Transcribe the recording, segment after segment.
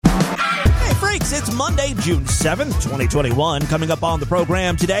folks. It's Monday, June 7th, 2021. Coming up on the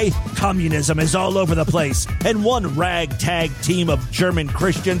program today, communism is all over the place, and one ragtag team of German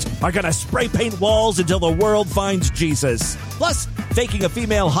Christians are going to spray paint walls until the world finds Jesus. Plus, faking a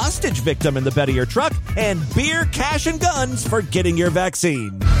female hostage victim in the bed of your truck, and beer, cash, and guns for getting your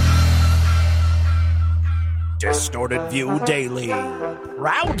vaccine. Distorted View Daily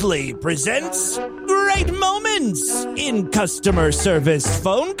proudly presents great moments in customer service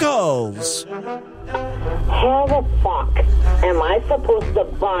phone calls. How the fuck am I supposed to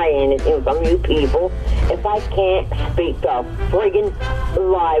buy anything from you people if I can't speak to a friggin'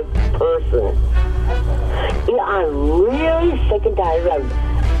 live person? Yeah, I'm really sick and tired of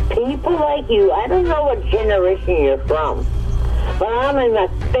people like you. I don't know what generation you're from, but I'm in my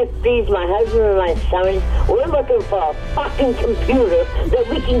 50s, my husband and my 70s. We're looking for a fucking computer that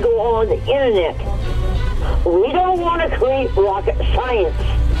we can go on the internet. We don't want to create rocket science.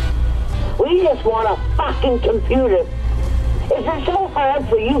 We just want a fucking computer. Is it so hard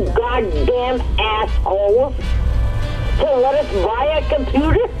for you goddamn assholes to let us buy a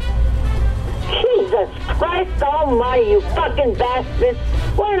computer? Jesus Christ almighty, you fucking bastards.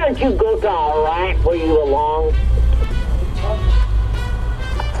 Why don't you go to Iraq where you belong?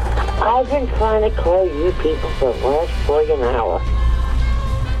 I've been trying to call you people for the last friggin' hour.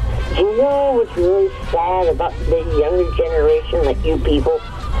 Do you know what's really sad about the younger generation like you people?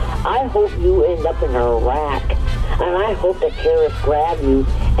 I hope you end up in Iraq, and I hope the terrorists grab you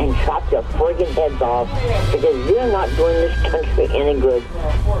and chop your friggin' heads off, because you're not doing this country any good.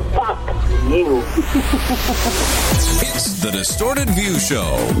 Fuck you. It's the Distorted View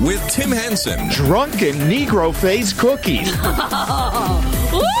Show with Tim Henson. Drunken Negro face cookies.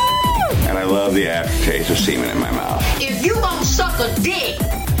 And I love the aftertaste of semen in my mouth. If you won't suck a dick,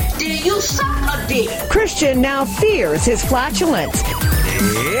 then you suck a dick. Christian now fears his flatulence.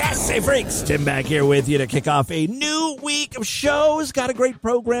 Yes, hey freaks, Tim back here with you to kick off a new week of shows. Got a great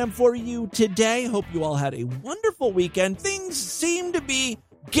program for you today. Hope you all had a wonderful weekend. Things seem to be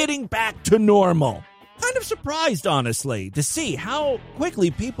getting back to normal. Kind of surprised, honestly, to see how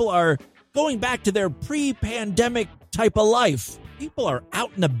quickly people are going back to their pre-pandemic type of life. People are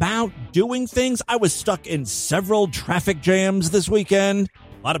out and about doing things. I was stuck in several traffic jams this weekend.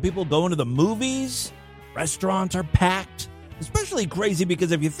 A lot of people going to the movies. Restaurants are packed. Especially crazy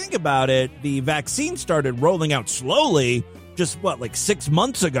because if you think about it, the vaccine started rolling out slowly just, like 6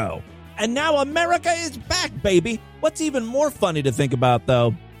 months ago. And now America is back, baby. What's even more funny to think about,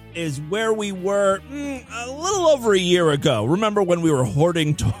 though, is where we were a little over a year ago. Remember when we were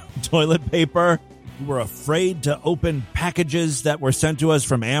hoarding toilet paper? We were afraid to open packages that were sent to us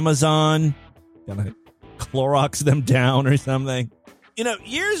from Amazon. Gonna Clorox them down or something. You know,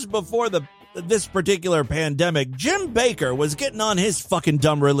 years before this particular pandemic, Jim Baker was getting on his fucking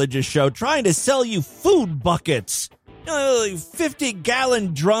dumb religious show trying to sell you food buckets.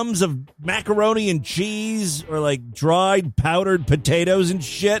 50-gallon drums of macaroni and cheese or like dried powdered potatoes and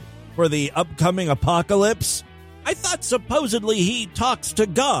shit for the upcoming apocalypse. I thought supposedly he talks to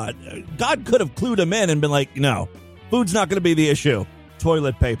God. God could have clued him in and been like, no, food's not going to be the issue.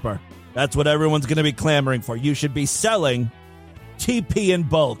 Toilet paper. That's what everyone's going to be clamoring for. You should be selling TP in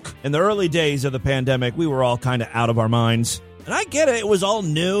bulk. In the early days of the pandemic, we were all kind of out of our minds. And I get it. It was all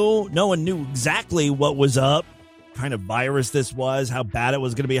new. No one knew exactly what was up, what kind of virus this was, how bad it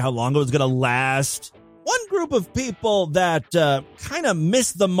was going to be, how long it was going to last. One group of people that kind of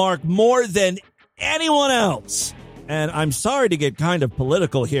missed the mark more than anyone else. And I'm sorry to get kind of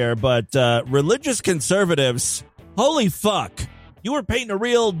political here, but religious conservatives, holy fuck. You were painting a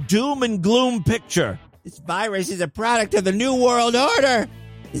real doom and gloom picture. This virus is a product of the New World Order.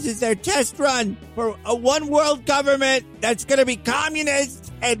 This is their test run for a one world government that's going to be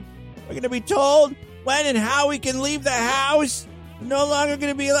communist. And we're going to be told when and how we can leave the house. We're no longer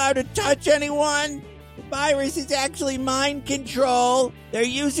going to be allowed to touch anyone. The virus is actually mind control. They're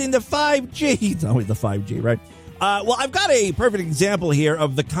using the 5G. It's always the 5G, right? Well, I've got a perfect example here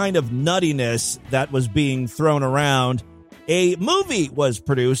of the kind of nuttiness that was being thrown around. A movie was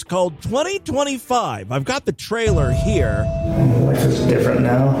produced called 2025. I've got the trailer here. Life is different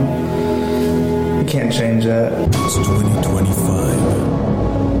now. You can't change that. It's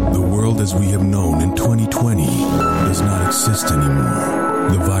 2025. The world as we have known in 2020 does not exist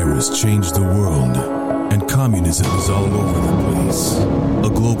anymore. The virus changed the world, and communism is all over the place. A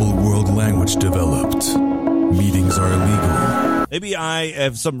global world language developed. Meetings are illegal. Maybe I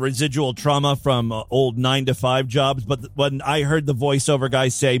have some residual trauma from old 9-to-5 jobs, but when I heard the voiceover guy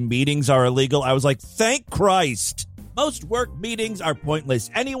say meetings are illegal, I was like, thank Christ. Most work meetings are pointless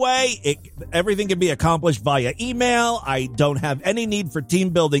anyway. Everything can be accomplished via email. I don't have any need for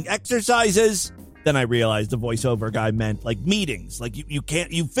team building exercises. Then I realized the voiceover guy meant like meetings. Like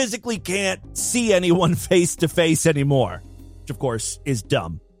you physically can't see anyone face to face anymore, which of course is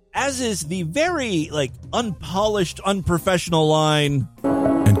dumb. As is the very like unpolished, unprofessional line.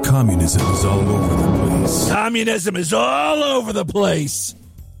 And communism is all over the place. Communism is all over the place.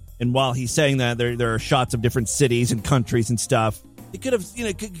 And while he's saying that, there are shots of different cities and countries and stuff. It could have,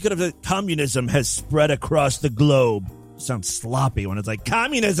 said communism has spread across the globe. Sounds sloppy when it's like,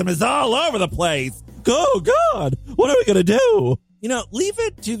 communism is all over the place. Oh, God, what are we going to do? Leave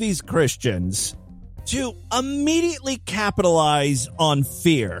it to these Christians to immediately capitalize on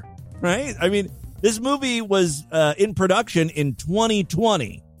fear, right? I mean, this movie was in production in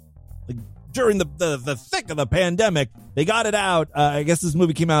 2020. During the thick of the pandemic, they got it out. I guess this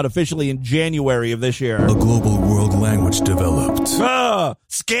movie came out officially in January of this year. A global world language developed.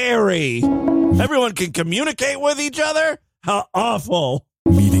 Scary. Everyone can communicate with each other? How awful.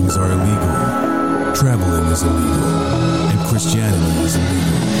 Meetings are illegal. Traveling is illegal. And Christianity is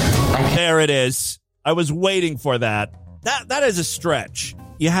illegal. There it is. I was waiting for that. That is a stretch,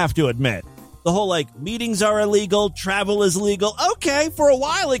 you have to admit. The whole, meetings are illegal, travel is illegal. Okay, for a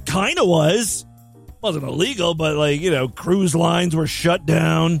while it kind of was. Wasn't illegal, but, cruise lines were shut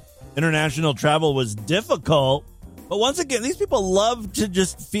down. International travel was difficult. But once again, these people love to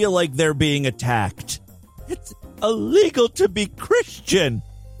just feel like they're being attacked. It's illegal to be Christian.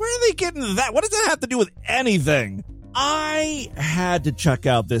 Where are they getting that? What does that have to do with anything? I had to check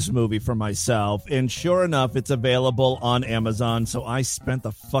out this movie for myself, and sure enough, it's available on Amazon, so I spent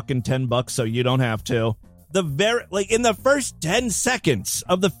the fucking $10 so you don't have to. In the first 10 seconds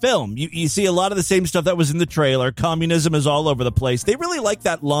of the film, you see a lot of the same stuff that was in the trailer. Communism is all over the place. They really like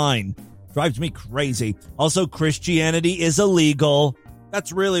that line. Drives me crazy. Also, Christianity is illegal.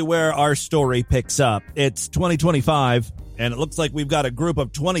 That's really where our story picks up. It's 2025. And it looks like we've got a group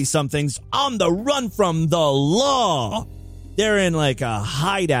of 20-somethings on the run from the law. They're in a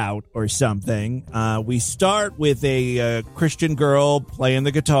hideout or something. We start with a Christian girl playing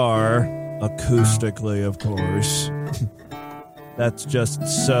the guitar, acoustically, of course. That's just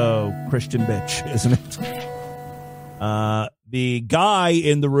so Christian bitch, isn't it? The guy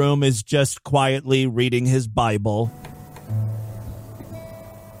in the room is just quietly reading his Bible.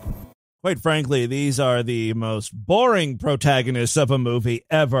 Quite frankly, these are the most boring protagonists of a movie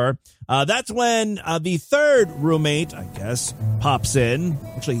ever. That's when the third roommate, I guess, pops in.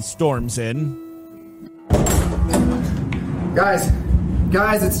 Actually, he storms in. Guys,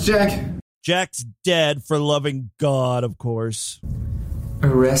 it's Jack. Jack's dead for loving God, of course.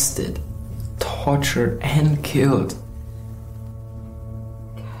 Arrested, tortured, and killed.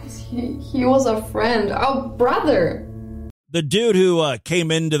 Guys, he was a friend, our brother. The dude who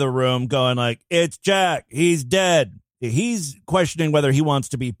came into the room going it's Jack, he's dead. He's questioning whether he wants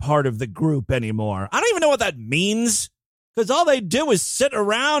to be part of the group anymore. I don't even know what that means, because all they do is sit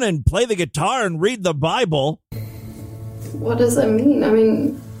around and play the guitar and read the Bible. What does that mean? I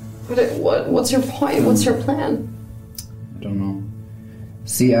mean, what's your point? What's your plan? I don't know.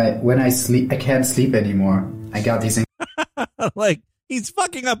 See, when I sleep, I can't sleep anymore. I got these... he's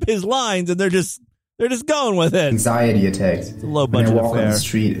fucking up his lines and they're just going with it. Anxiety attacks. It's a low budget when I walk affair. on the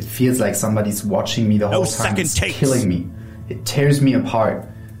street, it feels like somebody's watching me the whole time. Second it's takes. Killing me. It tears me apart.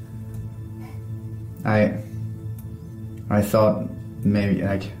 I thought maybe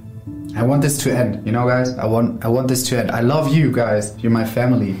I want this to end. Guys, I want this to end. I love you guys. You're my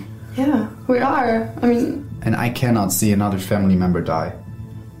family. Yeah, we are. I mean, and I cannot see another family member die.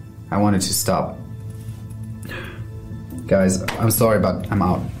 I want it to stop. Guys, I'm sorry, but I'm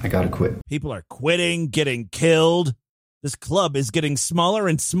out. I gotta quit. People are quitting, getting killed. This club is getting smaller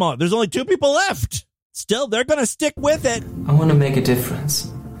and smaller. There's only 2 people left. Still, they're gonna stick with it. I want to make a difference.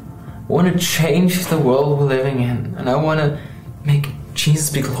 I want to change the world we're living in. And I want to make Jesus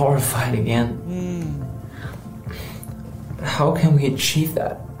be glorified again. How can we achieve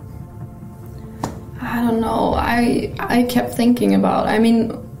that? I don't know. I kept thinking about,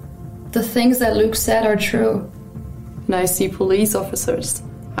 the things that Luke said are true. When I see police officers,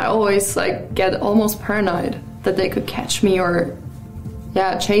 I always get almost paranoid that they could catch me or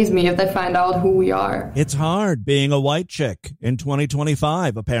chase me if they find out who we are. It's hard being a white chick in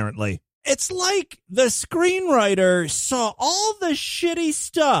 2025, apparently. It's like the screenwriter saw all the shitty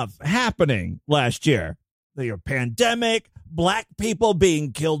stuff happening last year. The pandemic, black people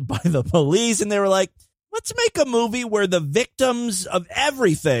being killed by the police, and they were like, let's make a movie where the victims of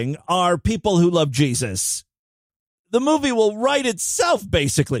everything are people who love Jesus. The movie will write itself,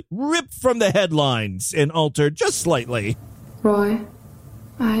 basically, ripped from the headlines and altered just slightly. Roy,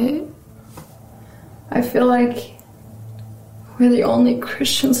 I feel like we're the only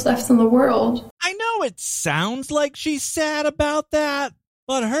Christians left in the world. I know it sounds like she's sad about that,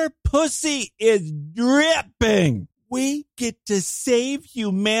 but her pussy is dripping. We get to save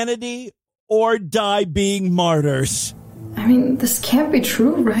humanity or die being martyrs. I mean, this can't be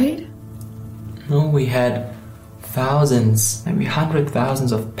true, right? No, we had thousands, maybe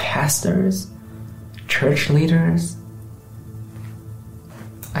 100,000s of pastors, church leaders.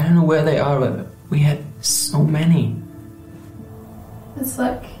 I don't know where they are, but we had so many. It's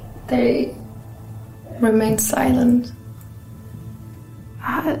like they remain silent.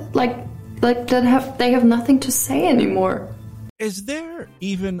 They have nothing to say anymore. Is there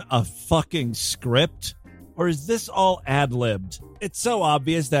even a fucking script? Or is this all ad-libbed? It's so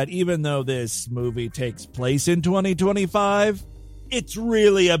obvious that even though this movie takes place in 2025, it's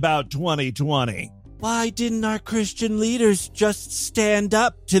really about 2020. Why didn't our Christian leaders just stand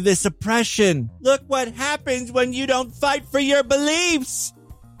up to this oppression? Look what happens when you don't fight for your beliefs.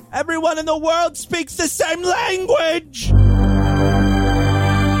 Everyone in the world speaks the same language.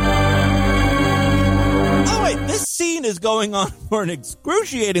 Oh wait, this scene is going on for an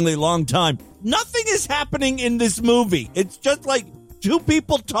excruciatingly long time. Nothing is happening in this movie. It's just like two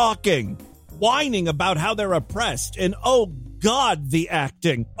people talking, whining about how they're oppressed, and oh God, the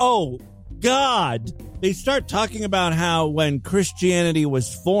acting. Oh God. They start talking about how when Christianity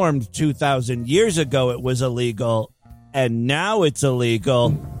was formed 2,000 years ago, it was illegal, and now it's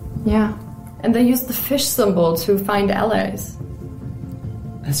illegal. Yeah, and they used the fish symbol to find allies.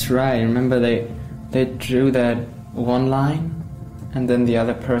 That's right. Remember they drew that one line, and then the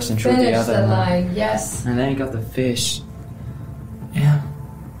other person drew the other line. Yes. And then you got the fish. Yeah,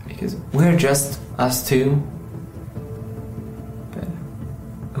 because we're just us two. But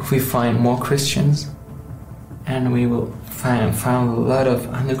if we find more Christians, and we will find a lot of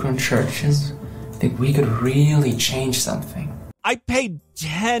underground churches, I think we could really change something. I paid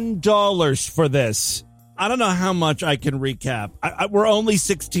 $10 for this. I don't know how much I can recap. We're only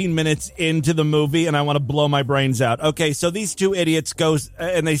 16 minutes into the movie, and I want to blow my brains out. Okay, so these two idiots go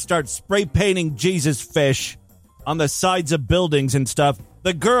and they start spray painting Jesus fish on the sides of buildings and stuff.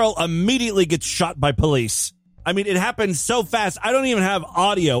 The girl immediately gets shot by police. I mean, it happens so fast, I don't even have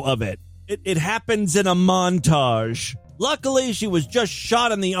audio of it. It happens in a montage. Luckily, she was just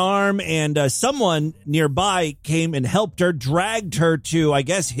shot in the arm, and someone nearby came and helped her, dragged her to, I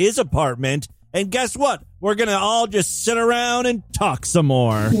guess, his apartment. And guess what? We're going to all just sit around and talk some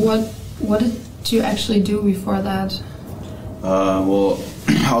more. What did you actually do before that? Well,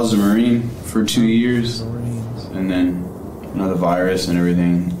 I was a Marine for 2 years. And then, the virus and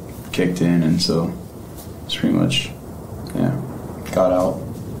everything kicked in. And so it's pretty much, got out.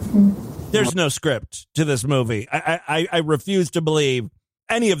 There's no script to this movie. I refuse to believe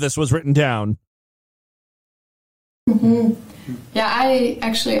any of this was written down. Mm-hmm. Yeah,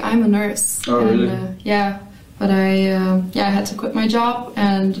 I'm a nurse. Oh, really? But I had to quit my job,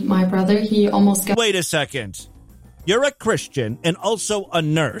 and my brother, he almost got... Wait a second. You're a Christian and also a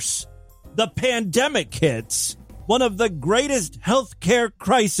nurse. The pandemic hits, one of the greatest healthcare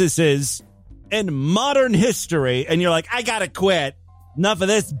crises in modern history, and you're like, I gotta quit. Enough of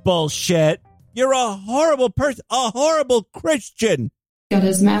this bullshit. You're a horrible person, a horrible Christian. Got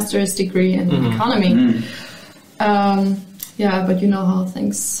his master's degree in economy. But you know how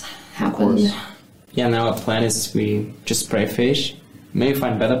things happen. Yeah, now our plan is we just spray fish. Maybe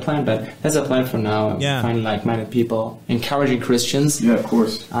find a better plan, but that's a plan for now. Yeah. Find like-minded people, encouraging Christians. Yeah, of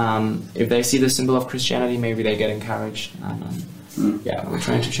course. If they see the symbol of Christianity, maybe they get encouraged. Yeah, we're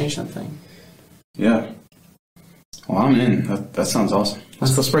trying to change something. Yeah. Well, I'm in. That sounds awesome.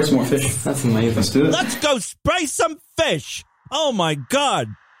 Let's go spray some more fish. That's amazing. Let's do it. Let's go spray some fish. Oh my God.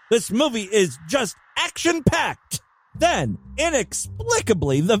 This movie is just action-packed. Then,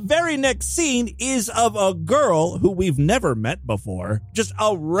 inexplicably, the very next scene is of a girl who we've never met before. Just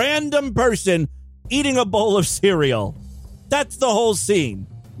a random person eating a bowl of cereal. That's the whole scene.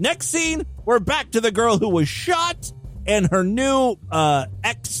 Next scene, we're back to the girl who was shot and her new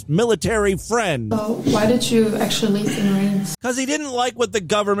ex-military friend. So why did you actually leave the Marines? Because he didn't like what the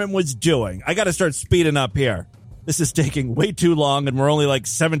government was doing. I got to start speeding up here. This is taking way too long, and we're only like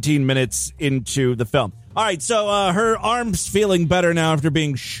 17 minutes into the film. All right, so her arm's feeling better now after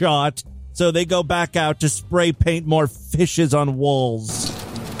being shot, so they go back out to spray paint more fishes on walls.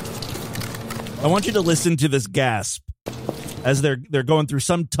 I want you to listen to this gasp as they're going through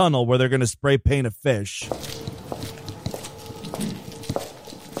some tunnel where they're going to spray paint a fish.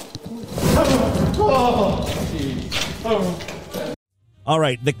 All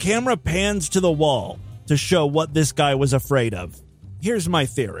right, the camera pans to the wall to show what this guy was afraid of. Here's my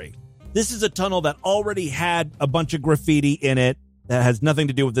theory. This is a tunnel that already had a bunch of graffiti in it that has nothing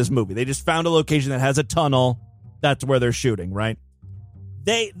to do with this movie. They just found a location that has a tunnel. That's where they're shooting, right?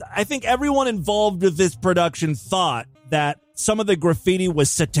 I think everyone involved with this production thought that some of the graffiti was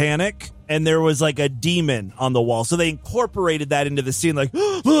satanic and there was like a demon on the wall. So they incorporated that into the scene like,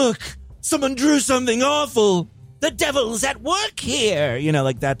 oh, look, someone drew something awful. The devil's at work here. You know,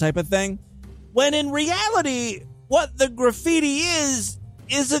 like that type of thing. When in reality, what the graffiti is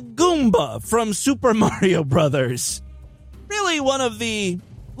a Goomba from Super Mario Brothers. Really one of the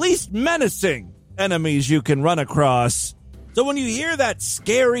least menacing enemies you can run across. So when you hear that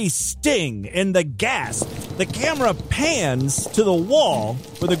scary sting in the gasp, the camera pans to the wall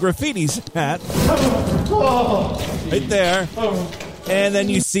where the graffiti's at. Right there. And then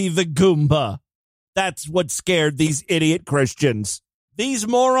you see the Goomba. That's what scared these idiot Christians. These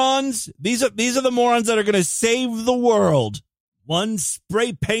morons, these are the morons that are going to save the world. One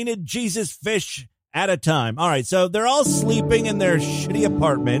spray-painted Jesus fish at a time. All right, so they're all sleeping in their shitty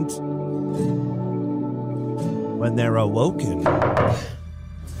apartment when they're awoken.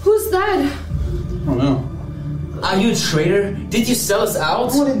 Who's that? I don't know. Are you a traitor? Did you sell us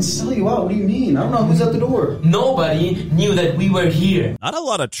out? I didn't sell you out. What do you mean? I don't know who's at the door. Nobody knew that we were here. Not a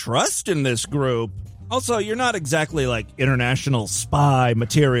lot of trust in this group. Also, you're not exactly like international spy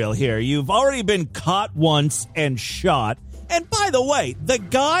material here. You've already been caught once and shot. And by the way, the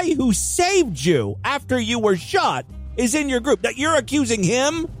guy who saved you after you were shot is in your group. That you're accusing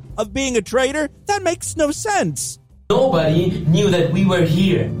him of being a traitor? That makes no sense. Nobody knew that we were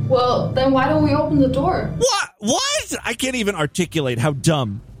here. Well, then why don't we open the door? What? I can't even articulate how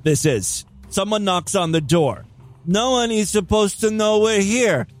dumb this is. Someone knocks on the door. No one is supposed to know we're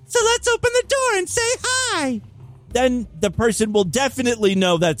here. So let's open the door and say hi. Then the person will definitely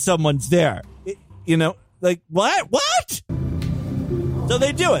know that someone's there. You know, like, what? So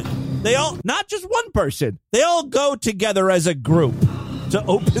they do it. They all, not just one person, they all go together as a group to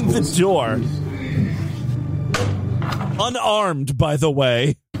open the door. Unarmed, by the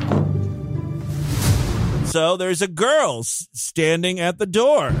way. So there's a girl standing at the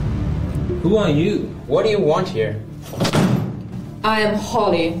door. Who are you? What do you want here? I am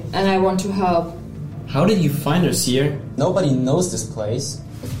Holly, and I want to help. How did you find us here? Nobody knows this place.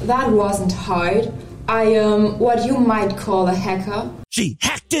 That wasn't hard. I am what you might call a hacker. She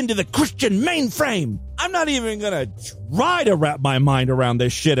hacked into the Christian mainframe. I'm not even gonna try to wrap my mind around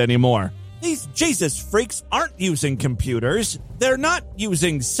this shit anymore. These Jesus freaks aren't using computers. They're not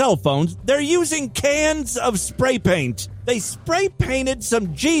using cell phones. They're using cans of spray paint. They spray painted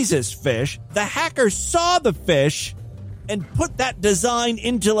some Jesus fish. The hacker saw the fish and put that design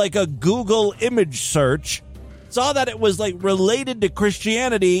into like a Google image search, saw that it was like related to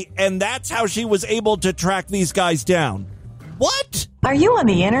Christianity, and that's how she was able to track these guys down. What? Are you on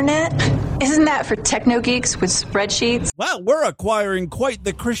the internet? Isn't that for techno geeks with spreadsheets? Well, we're acquiring quite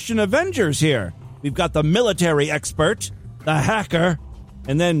the Christian Avengers here. We've got the military expert, the hacker,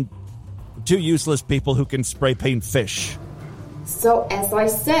 and then two useless people who can spray paint fish. So, as I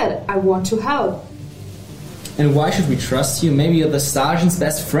said, I want to help. And why should we trust you? Maybe you're the sergeant's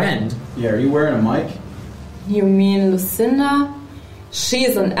best friend. Yeah, are you wearing a mic? You mean Lucinda?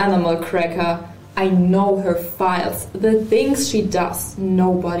 She's an animal cracker. I know her files. The things she does.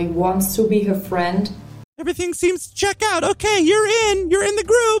 Nobody wants to be her friend. Everything seems to check out. Okay, you're in. You're in the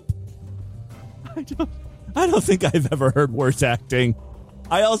group. I don't think I've ever heard worse acting.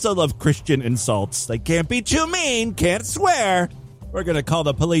 I also love Christian insults. They can't be too mean. Can't swear. We're going to call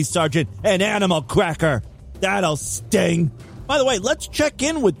the police sergeant an animal cracker. That'll sting. By the way, let's check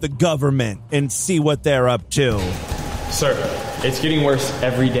in with the government and see what they're up to. Sir, it's getting worse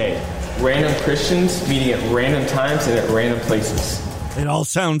every day. Random Christians meeting at random times and at random places. It all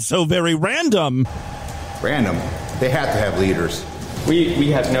sounds so very random. Random? They have to have leaders.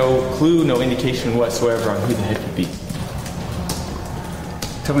 We have no clue, no indication whatsoever on who the head could be.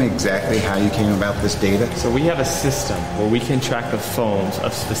 Tell me exactly how you came about this data. So we have a system where we can track the phones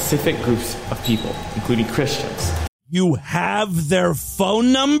of specific groups of people, including Christians. You have their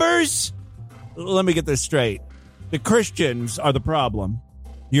phone numbers? Let me get this straight. The Christians are the problem.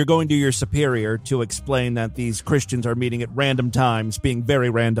 You're going to your superior to explain that these Christians are meeting at random times, being very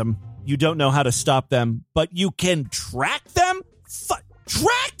random. You don't know how to stop them, but you can track them?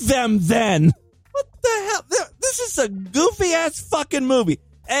 Track them then! What the hell? This is a goofy-ass fucking movie.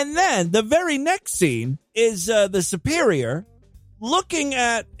 And then the very next scene is the superior looking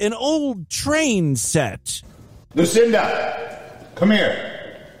at an old train set. Lucinda, come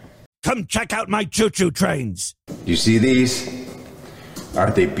here. Come check out my choo-choo trains. You see these?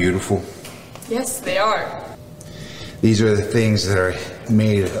 Aren't they beautiful? Yes, they are. These are the things that are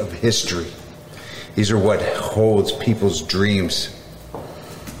made of history. These are what holds people's dreams.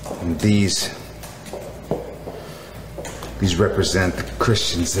 And these represent the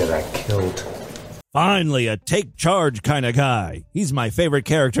Christians that I killed. Finally, a take charge kind of guy. He's my favorite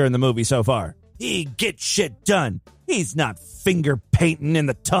character in the movie so far. He gets shit done. He's not finger painting in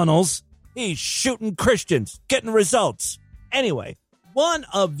the tunnels. He's shooting Christians, getting results. Anyway, one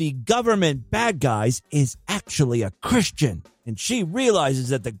of the government bad guys is actually a Christian, and she realizes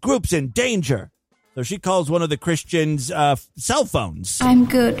that the group's in danger. So she calls one of the Christians' cell phones. I'm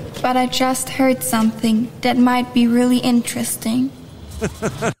good, but I just heard something that might be really interesting.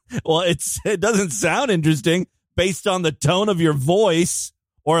 Well, it doesn't sound interesting based on the tone of your voice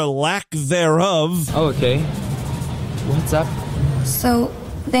or lack thereof. Oh, okay. What's up? So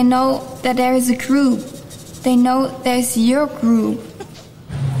they know that there is a group. They know there's your group.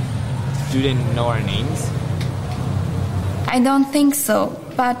 Do they know our names? I don't think so,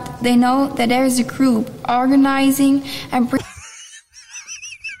 but they know that there is a group organizing and...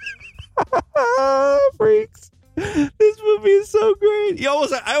 Freaks. This movie is so great.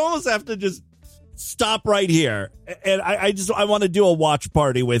 I almost have to just stop right here. And I want to do a watch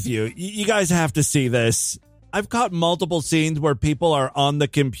party with you. You guys have to see this. I've caught multiple scenes where people are on the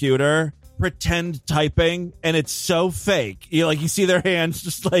computer, pretend typing, and it's so fake. You see their hands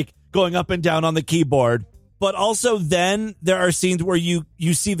just like going up and down on the keyboard. But also then there are scenes where you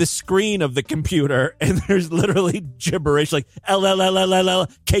see the screen of the computer and there's literally gibberish like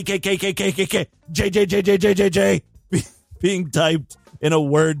LLLLL, KKKKKKK, JJJJJJJ being typed in a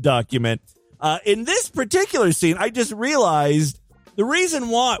Word document. In this particular scene, I just realized the reason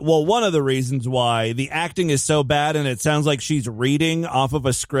why, one of the reasons why the acting is so bad and it sounds like she's reading off of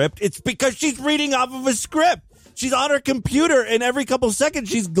a script, it's because she's reading off of a script. She's on her computer, and every couple seconds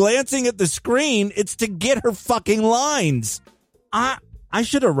she's glancing at the screen. It's to get her fucking lines. I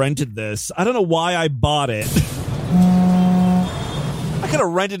should have rented this. I don't know why I bought it. I could have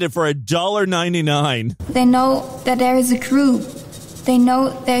rented it for $1.99. They know that there is a group. They know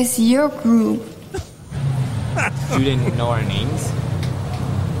there's your group. Do they know our names?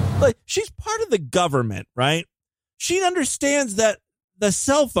 Like, she's part of the government, right? She understands that the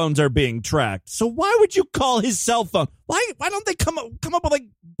cell phones are being tracked. So why would you call his cell phone? Why don't they come up with like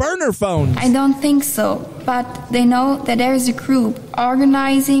burner phones? I don't think so, but they know that there is a group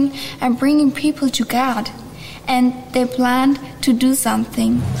organizing and bringing people to God, and they planned to do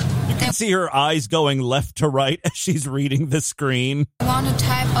something. You can see her eyes going left to right as she's reading the screen. I want a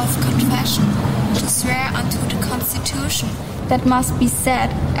type of confession to swear unto the Constitution that must be said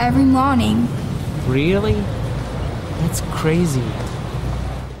every morning. Really? That's crazy.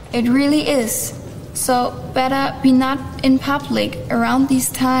 It really is. So better be not in public around these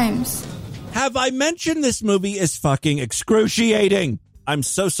times. Have I mentioned this movie is fucking excruciating? I'm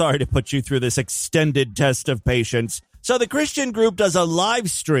so sorry to put you through this extended test of patience. So the Christian group does a live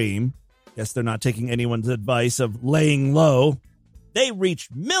stream. Guess they're not taking anyone's advice of laying low. They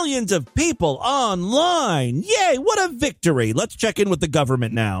reached millions of people online. Yay, what a victory. Let's check in with the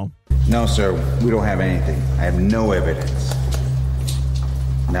government now. No, sir, we don't have anything. I have no evidence.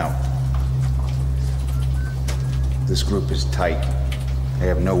 No. This group is tight. They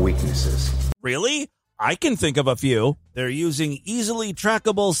have no weaknesses. Really? I can think of a few. They're using easily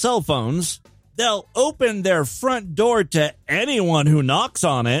trackable cell phones. They'll open their front door to anyone who knocks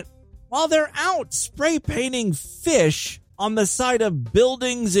on it. While they're out spray painting fish on the side of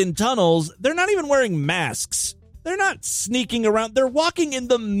buildings and tunnels, they're not even wearing masks. They're not sneaking around. They're walking in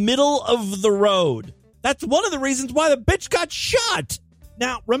the middle of the road. That's one of the reasons why the bitch got shot.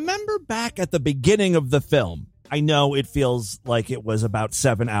 Now, remember back at the beginning of the film, I know it feels like it was about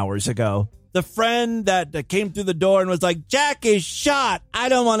 7 hours ago, the friend that came through the door and was like, Jack is shot. I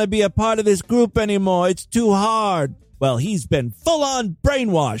don't want to be a part of this group anymore. It's too hard. Well, he's been full-on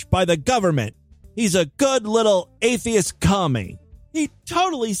brainwashed by the government. He's a good little atheist commie. He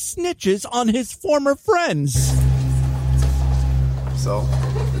totally snitches on his former friends. So,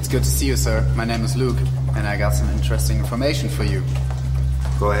 it's good to see you, sir. My name is Luke, and I got some interesting information for you.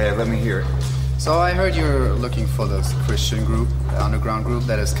 Go ahead, let me hear it. So I heard you're looking for this Christian group, the underground group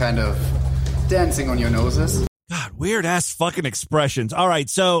that is kind of dancing on your noses. God, weird-ass fucking expressions. All right,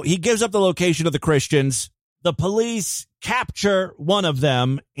 so he gives up the location of the Christians. The police capture one of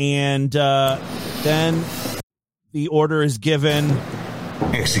them, and then the order is given.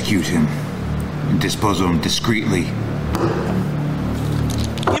 Execute him and dispose of him discreetly.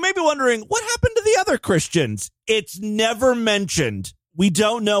 You may be wondering, what happened to the other Christians? It's never mentioned. We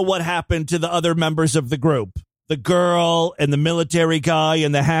don't know what happened to the other members of the group. The girl and the military guy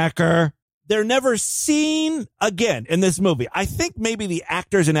and the hacker. They're never seen again in this movie. I think maybe the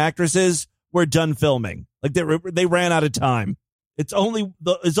actors and actresses were done filming. Like they ran out of time. It's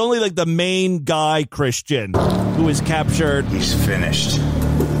only like the main guy, Christian, who is captured. He's finished.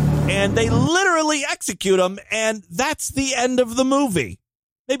 And they literally execute him, and that's the end of the movie.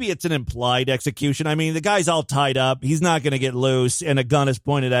 Maybe it's an implied execution. I mean, the guy's all tied up. He's not going to get loose, and a gun is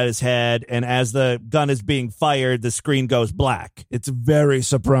pointed at his head, and as the gun is being fired, the screen goes black. It's very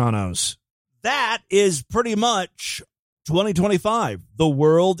Sopranos. That is pretty much 2025, the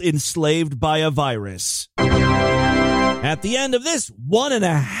world enslaved by a virus. At the end of this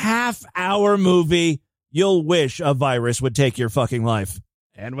 1.5 hour movie, you'll wish a virus would take your fucking life.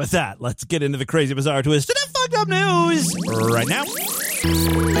 And with that, let's get into the crazy, bizarre twist to the fucked up news right now.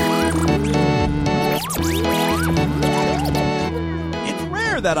 It's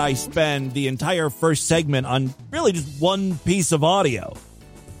rare that I spend the entire first segment on really just one piece of audio.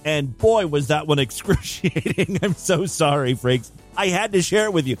 And boy, was that one excruciating. I'm so sorry, freaks. I had to share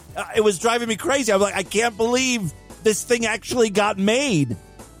it with you. It was driving me crazy. I was like, I can't believe this thing actually got made.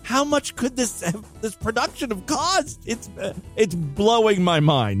 How much could this production have cost? It's blowing my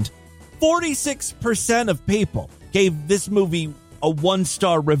mind. 46% of people gave this movie a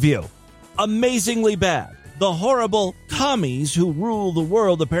 1-star review. Amazingly bad. The horrible commies who rule the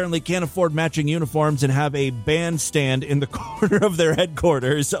world apparently can't afford matching uniforms and have a bandstand in the corner of their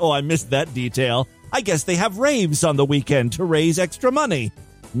headquarters. Oh, I missed that detail. I guess they have raves on the weekend to raise extra money.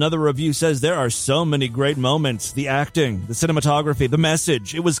 Another review says there are so many great moments. The acting, the cinematography, the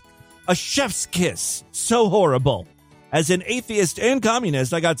message. It was a chef's kiss. So horrible. As an atheist and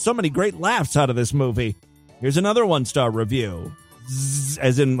communist, I got so many great laughs out of this movie. Here's another 1-star review. Zzz,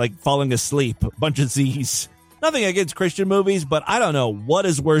 as in, like, falling asleep. A bunch of Z's. Nothing against Christian movies, but I don't know what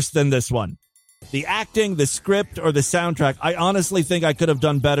is worse than this one. The acting, the script, or the soundtrack. I honestly think I could have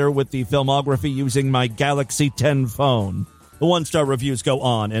done better with the filmography using my Galaxy 10 phone. The 1-star reviews go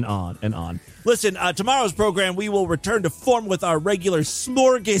on and on and on. Listen, tomorrow's program, we will return to form with our regular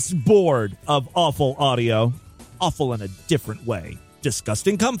smorgasbord of awful audio. Awful in a different way.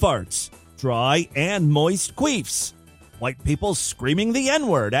 Disgusting cum farts. Dry and moist queefs. White people screaming the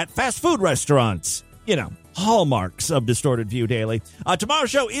N-word at fast food restaurants. You know, hallmarks of Distorted View Daily.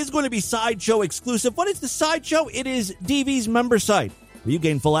 Tomorrow's show is going to be Sideshow exclusive. What is the Sideshow? It is DV's member site, where you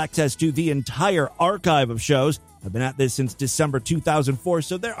gain full access to the entire archive of shows. I've been at this since December 2004,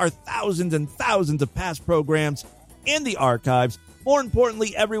 so there are thousands and thousands of past programs in the archives. More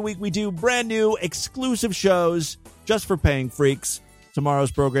importantly, every week we do brand new exclusive shows just for paying freaks.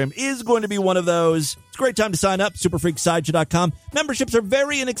 Tomorrow's program is going to be one of those. It's a great time to sign up, superfreaksideshow.com. Memberships are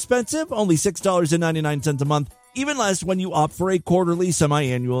very inexpensive, only $6.99 a month, even less when you opt for a quarterly,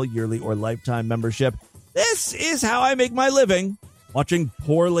 semi-annual, yearly, or lifetime membership. This is how I make my living, watching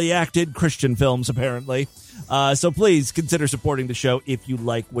poorly acted Christian films, apparently. So please consider supporting the show if you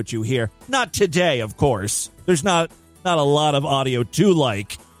like what you hear. Not today, of course. There's not a lot of audio to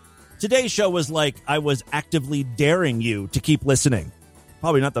like. Today's show was like I was actively daring you to keep listening.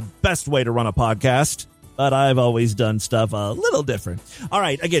 Probably not the best way to run a podcast, but I've always done stuff a little different. All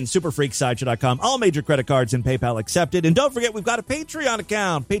right, again, superfreaksideshow.com. All major credit cards and PayPal accepted. And don't forget, we've got a Patreon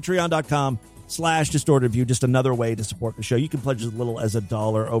account, patreon.com/distortedview. Just another way to support the show. You can pledge as little as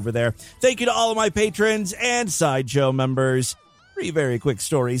 $1 over there. Thank you to all of my patrons and Sideshow members. 3 very quick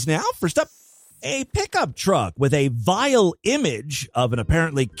stories now. First up, a pickup truck with a vile image of an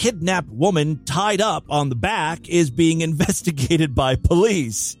apparently kidnapped woman tied up on the back is being investigated by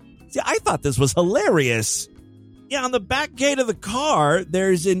police. See, I thought this was hilarious. Yeah, on the back gate of the car,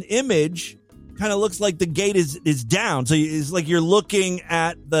 there's an image. Kind of looks like the gate is down. So it's like you're looking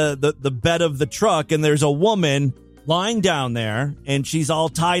at the bed of the truck, and there's a woman lying down there, and she's all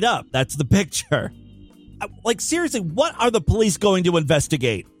tied up. That's the picture. Like, seriously, what are the police going to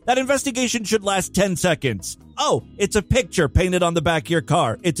investigate? That investigation should last 10 seconds. Oh, it's a picture painted on the back of your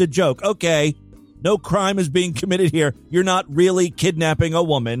car. It's a joke. Okay, no crime is being committed here. You're not really kidnapping a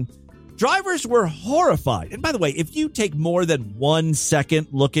woman. Drivers were horrified. And by the way, if you take more than 1 second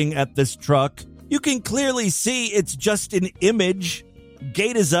looking at this truck, you can clearly see it's just an image.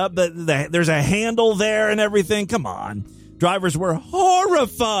 Gate is up. There's a handle there and everything. Come on. Drivers were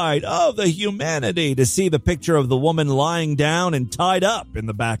horrified. Oh, the humanity to see the picture of the woman lying down and tied up in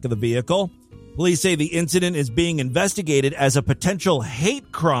the back of the vehicle. Police say the incident is being investigated as a potential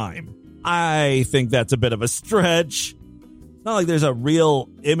hate crime. I think that's a bit of a stretch. It's not like there's a real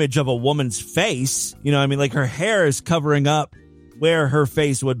image of a woman's face. You know what I mean? Like, her hair is covering up where her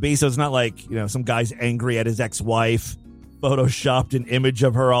face would be. So it's not like, you know, some guy's angry at his ex-wife, photoshopped an image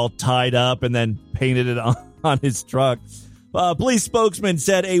of her all tied up and then painted it on his truck. Police spokesman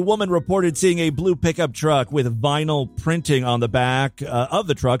said a woman reported seeing a blue pickup truck with vinyl printing on the back of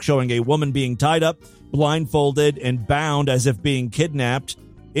the truck showing a woman being tied up blindfolded and bound as if being kidnapped.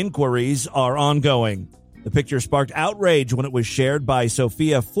 Inquiries are ongoing. The picture sparked outrage when it was shared by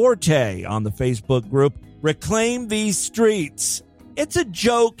Sophia Forte on the Facebook group Reclaim These Streets. It's a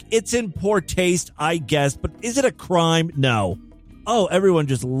joke. It's in poor taste, I guess, but is it a crime? No. Oh, everyone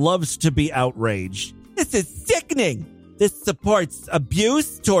just loves to be outraged. This is sickening. This supports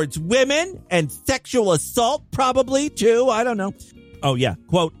abuse towards women and sexual assault, probably, too. I don't know. Oh, yeah.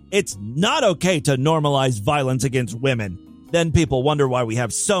 Quote, it's not okay to normalize violence against women. Then people wonder why we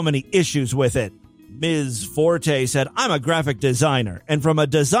have so many issues with it. Ms. Forte said, I'm a graphic designer, and from a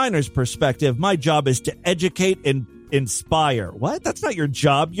designer's perspective, my job is to educate and inspire. What? That's not your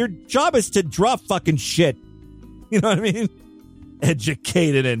job. Your job is to draw fucking shit. You know what I mean?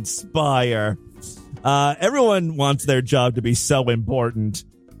 Educate and inspire. Everyone wants their job to be so important.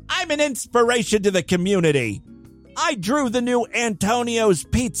 I'm an inspiration to the community. I drew the new Antonio's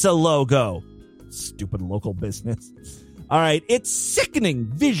Pizza logo. Stupid local business. All right, it's sickening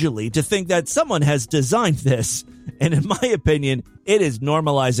visually to think that someone has designed this. And in my opinion, it is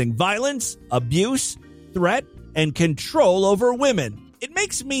normalizing violence, abuse, threat, and control over women. It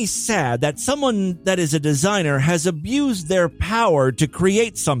makes me sad that someone that is a designer has abused their power to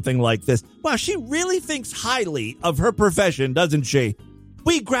create something like this. Wow, she really thinks highly of her profession, doesn't she?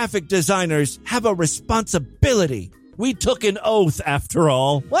 We graphic designers have a responsibility. We took an oath, after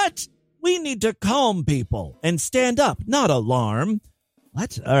all. What? We need to calm people and stand up, not alarm.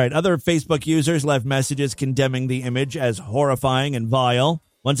 What? All right, other Facebook users left messages condemning the image as horrifying and vile.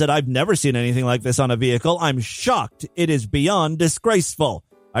 One said, I've never seen anything like this on a vehicle. I'm shocked. It is beyond disgraceful.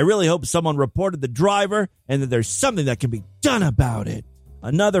 I really hope someone reported the driver and that there's something that can be done about it.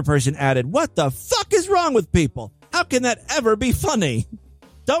 Another person added, what the fuck is wrong with people? How can that ever be funny?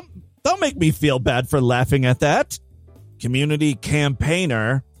 Don't make me feel bad for laughing at that. Community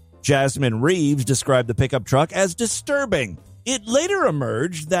campaigner Jasmine Reeves described the pickup truck as disturbing. It later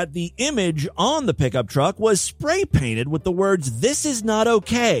emerged that the image on the pickup truck was spray painted with the words, "This is not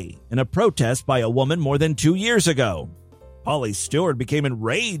okay," in a protest by a woman more than 2 years ago. Polly Stewart became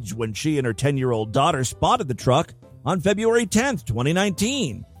enraged when she and her 10-year-old daughter spotted the truck on February 10th,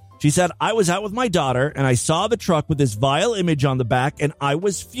 2019. She said, I was out with my daughter and I saw the truck with this vile image on the back and I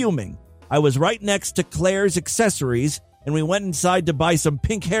was fuming. I was right next to Claire's Accessories and we went inside to buy some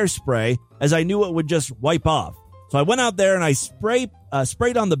pink hairspray as I knew it would just wipe off. So I went out there and I sprayed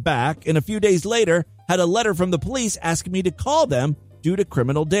on the back, and a few days later had a letter from the police asking me to call them due to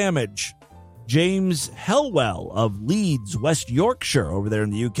criminal damage. James Helwell of Leeds, West Yorkshire, over there in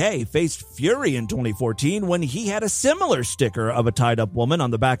the UK, faced fury in 2014 when he had a similar sticker of a tied-up woman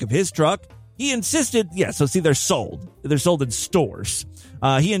on the back of his truck. He insisted, they're sold. They're sold in stores.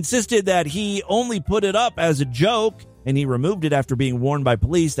 He insisted that he only put it up as a joke, and he removed it after being warned by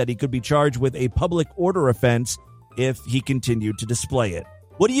police that he could be charged with a public order offense if he continued to display it.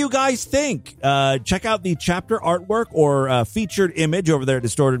 What do you guys think? Check out the chapter artwork or featured image over there at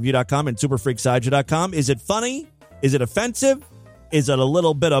DistortedView.com and SuperFreakSaja.com. Is it funny? Is it offensive? Is it a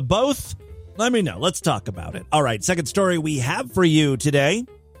little bit of both? Let me know. Let's talk about it. All right, second story we have for you today.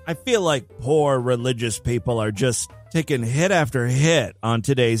 I feel like poor religious people are just taking hit after hit on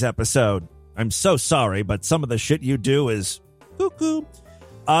today's episode. I'm so sorry, but some of the shit you do is cuckoo.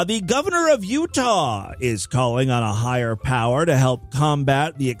 The governor of Utah is calling on a higher power to help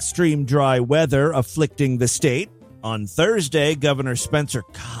combat the extreme dry weather afflicting the state. On Thursday, Governor Spencer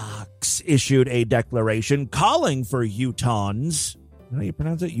Cox issued a declaration calling for Utahns, how do you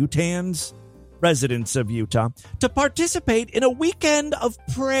pronounce it? Utahns? Residents of Utah, to participate in a weekend of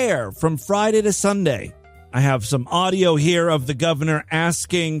prayer from Friday to Sunday. I have some audio here of the governor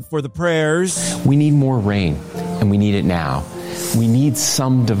asking for the prayers. We need more rain, and we need it now. We need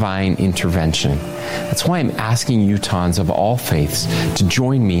some divine intervention. That's why I'm asking Utahns of all faiths to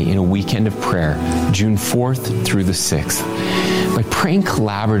join me in a weekend of prayer, June 4th through the 6th. By praying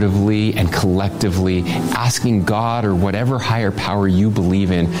collaboratively and collectively, asking God or whatever higher power you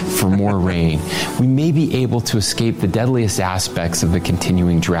believe in for more rain, we may be able to escape the deadliest aspects of the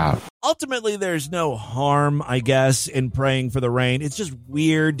continuing drought. Ultimately, there's no harm, I guess, in praying for the rain. It's just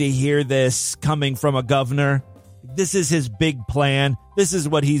weird to hear this coming from a governor. This is his big plan. This is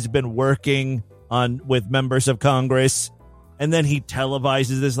what he's been working on with members of Congress. And then he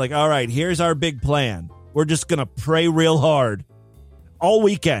televises this like, all right, here's our big plan. We're just going to pray real hard all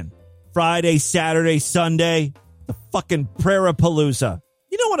weekend. Friday, Saturday, Sunday, the fucking prayer-a-palooza.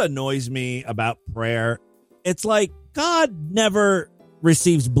 You know what annoys me about prayer? It's like God never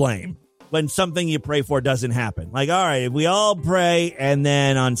receives blame when something you pray for doesn't happen. Like, all right, if we all pray and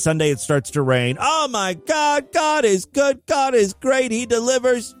then on Sunday it starts to rain, oh my God, God is good, God is great, he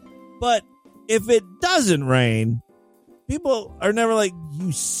delivers. But if it doesn't rain, people are never like,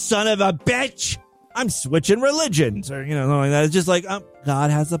 you son of a bitch, I'm switching religions, or, something like that. It's just like,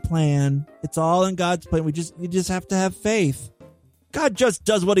 God has a plan. It's all in God's plan. You just have to have faith. God just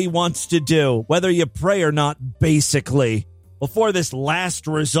does what he wants to do, whether you pray or not, basically. Before this last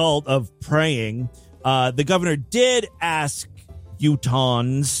result of praying, the governor did ask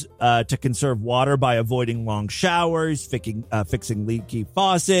Utahns to conserve water by avoiding long showers, fixing leaky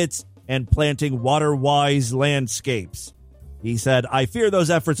faucets, and planting water-wise landscapes. He said, I fear those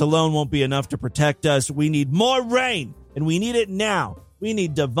efforts alone won't be enough to protect us. We need more rain, and we need it now. We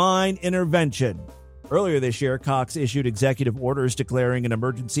need divine intervention. Earlier this year, Cox issued executive orders declaring an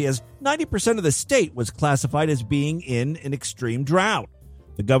emergency as 90% of the state was classified as being in an extreme drought.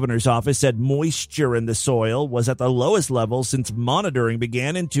 The governor's office said moisture in the soil was at the lowest level since monitoring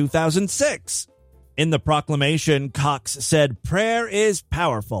began in 2006. In the proclamation, Cox said, prayer is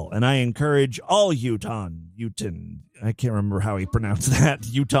powerful, and I encourage all Utahns, I can't remember how he pronounced that,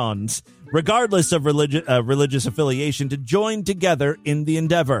 Utahns, regardless of religious affiliation, to join together in the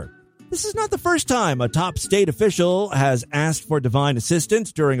endeavor. This is not the first time a top state official has asked for divine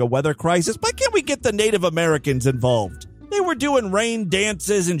assistance during a weather crisis. Why can't we get the Native Americans involved? They were doing rain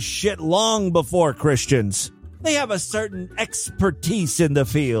dances and shit long before Christians. They have a certain expertise in the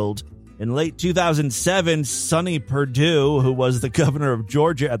field. In late 2007, Sonny Perdue, who was the governor of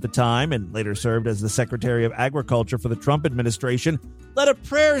Georgia at the time and later served as the Secretary of Agriculture for the Trump administration, led a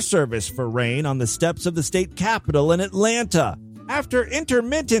prayer service for rain on the steps of the state capitol in Atlanta. After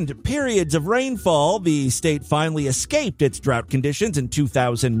intermittent periods of rainfall, the state finally escaped its drought conditions in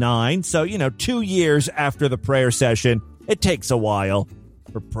 2009. So, 2 years after the prayer session, it takes a while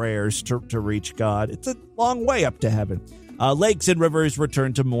for prayers to reach God. It's a long way up to heaven. Lakes and rivers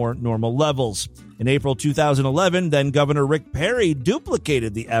returned to more normal levels. In April 2011, then Governor Rick Perry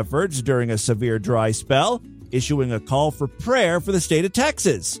duplicated the efforts during a severe dry spell, issuing a call for prayer for the state of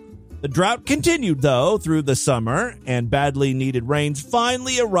Texas. The drought continued, though, through the summer, and badly needed rains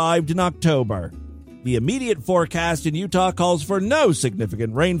finally arrived in October. The immediate forecast in Utah calls for no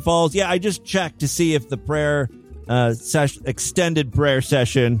significant rainfalls. Yeah, I just checked to see if the prayer extended prayer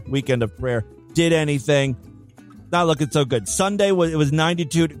session, weekend of prayer, did anything. Not looking so good. Sunday, it was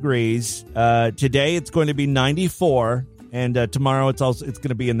 92 degrees. Today, it's going to be 94, and tomorrow, it's going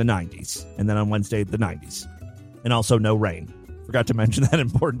to be in the 90s. And then on Wednesday, the 90s. And also no rain. Forgot to mention that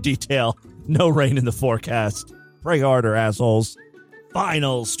important detail. No rain in the forecast. Pray harder, assholes.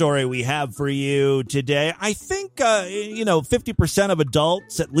 Final story we have for you today. I think, 50% of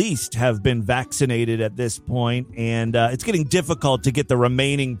adults at least have been vaccinated at this point, and it's getting difficult to get the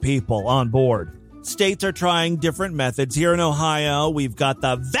remaining people on board. States are trying different methods. Here in Ohio, we've got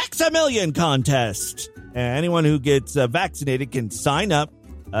the Vax-A-Million contest. Anyone who gets vaccinated can sign up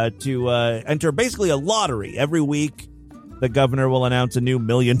to enter basically a lottery every week. The governor will announce a new $1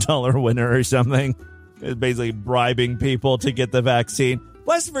 million winner or something. It's basically bribing people to get the vaccine.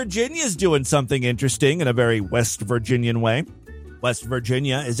 West Virginia is doing something interesting in a very West Virginian way. West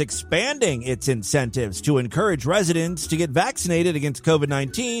Virginia is expanding its incentives to encourage residents to get vaccinated against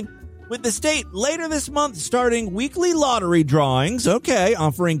COVID-19, with the state later this month starting weekly lottery drawings,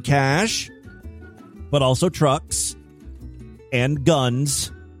 offering cash, but also trucks and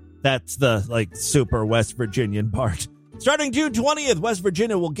guns. That's the, super West Virginian part. Starting June 20th, West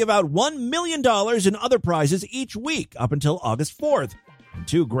Virginia will give out $1 million in other prizes each week up until August 4th. And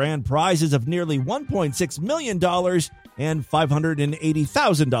 2 grand prizes of nearly $1.6 million and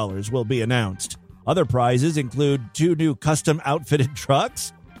 $580,000 will be announced. Other prizes include 2 new custom outfitted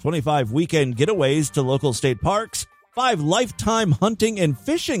trucks, 25 weekend getaways to local state parks, 5 lifetime hunting and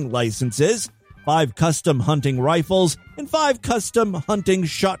fishing licenses, 5 custom hunting rifles, and 5 custom hunting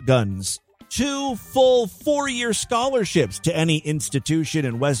shotguns. 2 full 4-year scholarships to any institution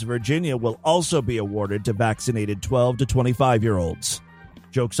in West Virginia will also be awarded to vaccinated 12 to 25-year-olds.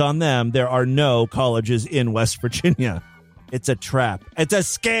 Joke's on them, there are no colleges in West Virginia. It's a trap. It's a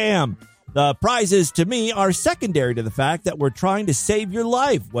scam. The prizes, to me, are secondary to the fact that we're trying to save your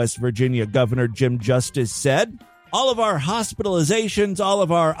life, West Virginia Governor Jim Justice said. All of our hospitalizations, all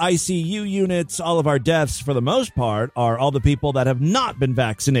of our ICU units, all of our deaths, for the most part, are all the people that have not been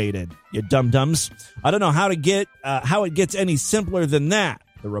vaccinated. You dum-dums. I don't know how it gets any simpler than that,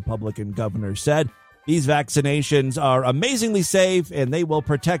 the Republican governor said. These vaccinations are amazingly safe, and they will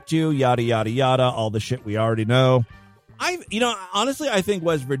protect you, yada, yada, yada, all the shit we already know. Honestly, I think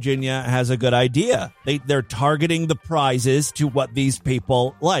West Virginia has a good idea. They're targeting the prizes to what these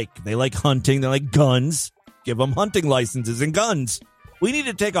people like. They like hunting. They like guns. Give them hunting licenses and guns. We need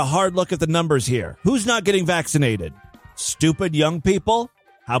to take a hard look at the numbers here. Who's not getting vaccinated? Stupid young people?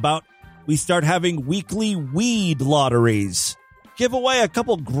 How about we start having weekly weed lotteries. Give away a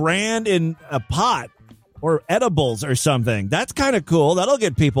couple grand in a pot or edibles or something. That's kind of cool. That'll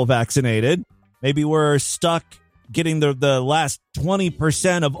get people vaccinated. Maybe we're stuck getting the last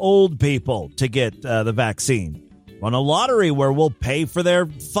 20% of old people to get the vaccine. Run a lottery where we'll pay for their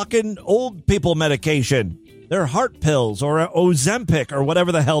fucking old people medication, their heart pills or Ozempic or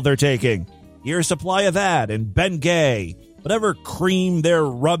whatever the hell they're taking. Year supply of that and Bengay, whatever cream they're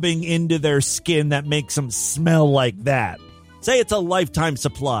rubbing into their skin that makes them smell like that. Say it's a lifetime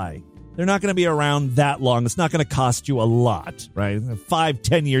supply. They're not going to be around that long. It's not going to cost you a lot, right?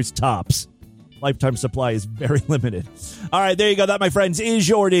 5-10 years tops. Lifetime supply is very limited. All right, there you go. That, my friends, is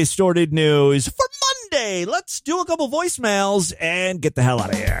your Distorted News for Monday. Let's do a couple voicemails and get the hell out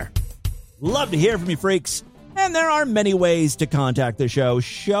of here. Love to hear from you, freaks. And there are many ways to contact the show.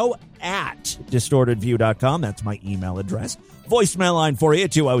 show@distortedview.com. That's my email address. Voicemail line for you,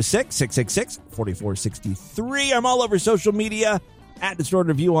 206-666-4463. I'm all over social media,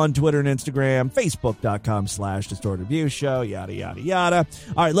 @Distorted View on Twitter and Instagram, Facebook.com/Distorted View Show, yada, yada, yada.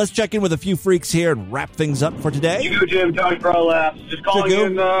 All right, let's check in with a few freaks here and wrap things up for today. You, Jim, Tony Pro Laughs. Just calling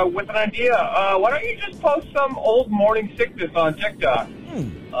in with an idea. Why don't you just post some old morning sickness on TikTok?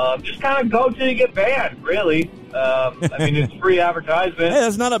 Just kind of go till you get banned, really. I mean, it's free advertisement. Hey,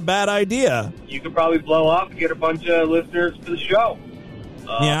 that's not a bad idea. You could probably blow up and get a bunch of listeners to the show.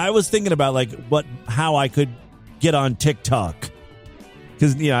 Yeah, I was thinking about how I could get on TikTok.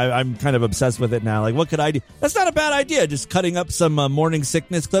 Because, I'm kind of obsessed with it now. Like, what could I do? That's not a bad idea, just cutting up some morning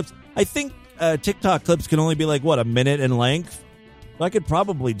sickness clips. I think TikTok clips can only be, a minute in length. So I could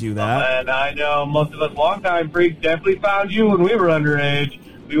probably do that. And I know most of us longtime freaks definitely found you when we were underage.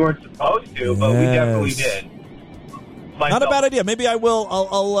 We weren't supposed to, but we definitely did. Not a bad idea. Maybe I will.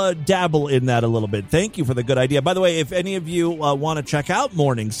 I'll dabble in that a little bit. Thank you for the good idea. By the way, if any of you want to check out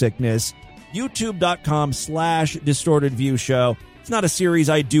Morning Sickness, youtube.com/Distorted View Show. It's not a series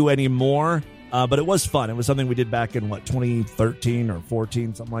I do anymore, but it was fun. It was something we did back in, 2013 or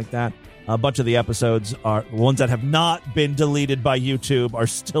 14, something like that. A bunch of the episodes are ones that have not been deleted by YouTube are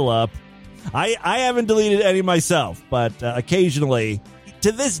still up. I haven't deleted any myself, but occasionally,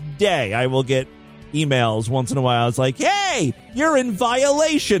 to this day, I will get emails once in a while. It's like, hey, you're in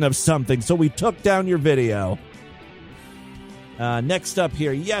violation of something, so we took down your video. Next up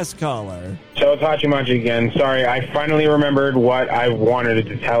here, yes, caller. So it's Hachimachi again. Sorry, I finally remembered what I wanted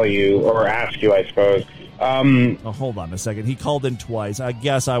to tell you, or ask you, I suppose. Hold on a second. He called in twice. I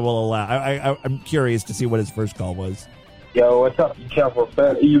guess I will allow. I'm curious to see what his first call was. Yo, what's up, you careful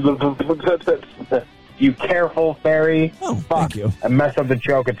fairy? You careful fairy. Oh, fuck. Thank you. I messed up the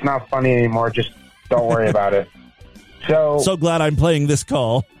joke. It's not funny anymore. Just don't worry about it. So glad I'm playing this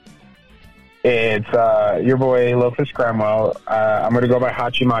call. It's your boy, Lofus Cramwell. I'm going to go by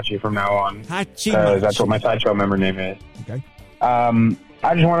Hachimachi from now on. Hachimachi. That's what my Sideshow member name is. Okay.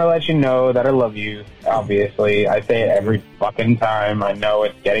 I just want to let you know that I love you, obviously. I say it every fucking time. I know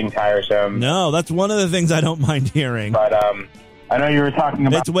it's getting tiresome. No, that's one of the things I don't mind hearing. But I know you were talking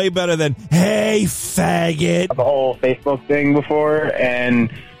about... It's way better than, hey, faggot. The whole Facebook thing before, and,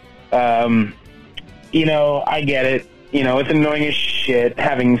 I get it. It's annoying as shit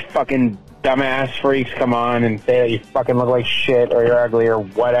having fucking dumbass freaks come on and say that you fucking look like shit or you're ugly or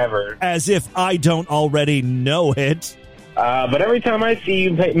whatever. As if I don't already know it. But every time I see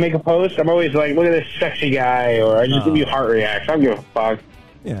you make a post, I'm always like, look at this sexy guy, or I just give you heart reacts. I don't give a fuck.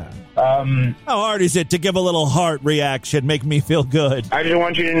 Yeah. How hard is it to give a little heart reaction, make me feel good? I just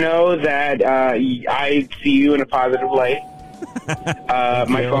want you to know that I see you in a positive light.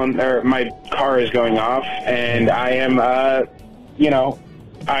 My car is going off, and I am,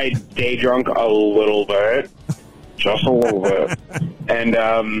 I day drunk a little bit, just a little bit, and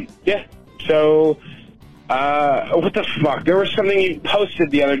so what the fuck? There was something you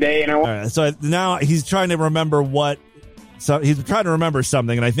posted the other day, and all right, so now he's trying to remember he's trying to remember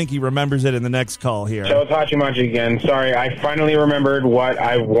something, and I think he remembers it in the next call here. So it's Hachimachi again. Sorry, I finally remembered what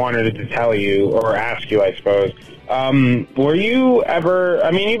I wanted to tell you, or ask you, I suppose. Were you ever,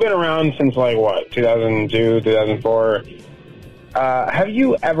 you've been around since 2002, 2004. Have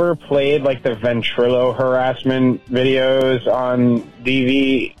you ever played the Ventrilo harassment videos on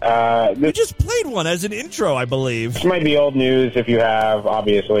DV? You just played one as an intro, I believe. This might be old news if you have,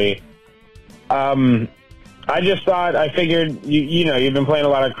 obviously. I just thought, I figured, you've been playing a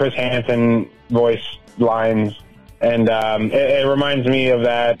lot of Chris Hansen voice lines, and it reminds me of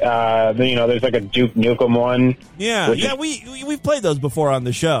that, there's a Duke Nukem one. Yeah, we've played those before on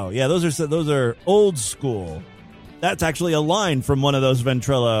the show. Yeah, those are old school. That's actually a line from one of those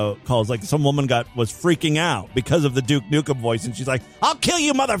Ventrilo calls. Like some woman was freaking out because of the Duke Nukem voice, and she's like, "I'll kill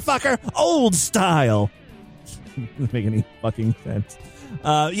you, motherfucker, old style." Doesn't make any fucking sense.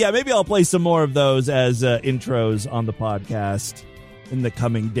 Maybe I'll play some more of those as intros on the podcast in the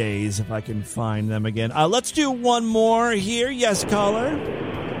coming days if I can find them again. Let's do one more here. Yes, caller.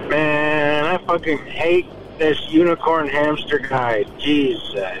 Man, I fucking hate this unicorn hamster guy.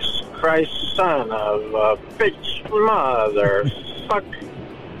 Jesus Christ, son of a bitch mother. Fuck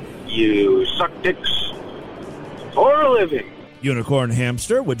you, suck dicks for a living. Unicorn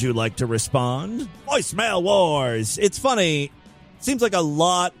Hamster, would you like to respond? Voicemail Wars. It's funny. Seems like a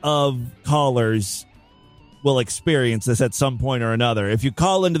lot of callers will experience this at some point or another. If you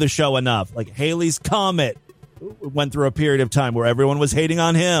call into the show enough, like Haley's Comet went through a period of time where everyone was hating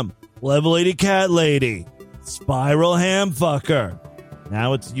on him. Levelating Cat Lady. Spiral Hamfucker.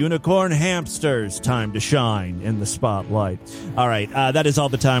 Now it's Unicorn Hamster's time to shine in the spotlight. All right, that is all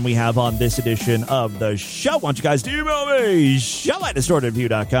the time we have on this edition of the show. Why don't you guys email me,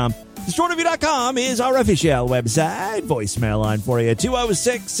 show@distortedview.com. Distortedview.com is our official website. Voicemail line for you,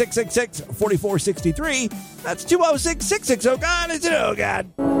 206-666-4463. That's 206-660-GOD. It's an oh God.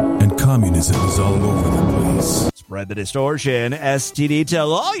 And communism is all over the place. Spread the distortion. STD.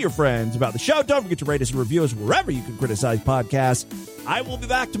 Tell all your friends about the show. Don't forget to rate us and review us wherever you can criticize podcasts. I will be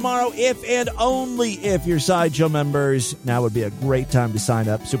back tomorrow if and only if you're Sideshow members. Now would be a great time to sign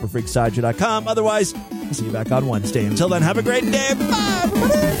up. Superfreaksideshow.com. Otherwise, I'll see you back on Wednesday. Until then, have a great day. Bye,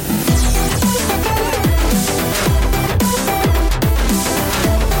 everybody.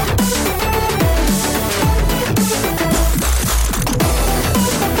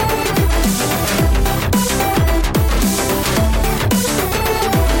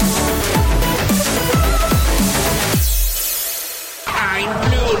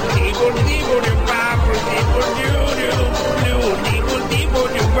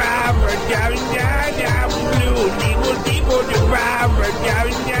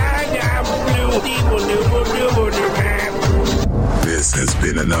 This has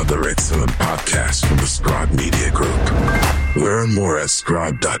been another excellent podcast from the Scribe Media Group. Learn more at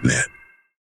scribe.net.